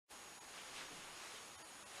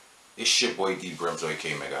It's your boy D Brim,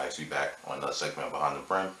 aka Mega Ice. We back on another segment Behind the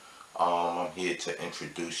Brim. I'm here to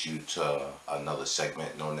introduce you to another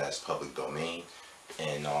segment known as Public Domain.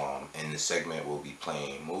 And in this segment, we'll be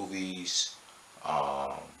playing movies.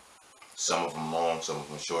 Um, some of them long, some of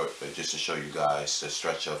them short, but just to show you guys the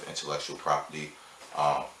stretch of intellectual property.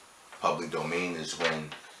 Um, Public domain is when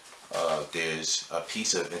there's a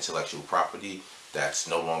piece of intellectual property that's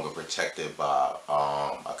no longer protected by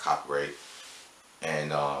a copyright,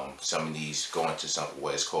 and some of these go into some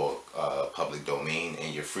what is called public domain,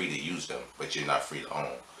 and you're free to use them, but you're not free to own.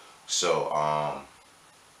 So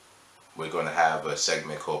we're going to have a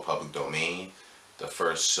segment called public domain. The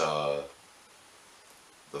first the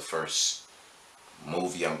first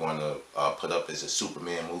movie I'm going to put up is a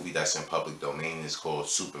Superman movie that's in public domain. It's called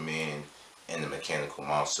Superman and the Mechanical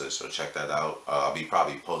Monster. So check that out. I'll be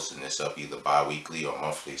probably posting this up either bi-weekly or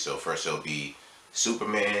monthly. So first it'll be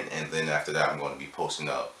Superman, and then after that I'm going to be posting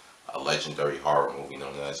up a legendary horror movie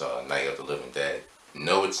known as Night of the Living Dead.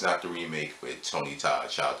 No, it's not the remake with Tony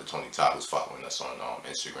Todd. Shout out to Tony Todd who's following us on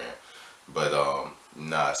Instagram. But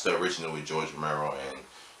nah, it's the original with George Romero and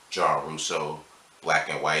John Russo.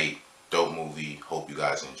 Black and white, dope movie. Hope you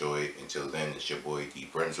guys enjoy it. Until then, it's your boy D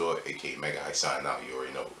Brimzor, aka Mega High, signing out. You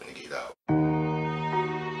already know, Renegade out.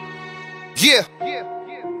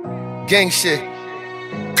 Yeah, gang shit.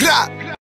 Clap.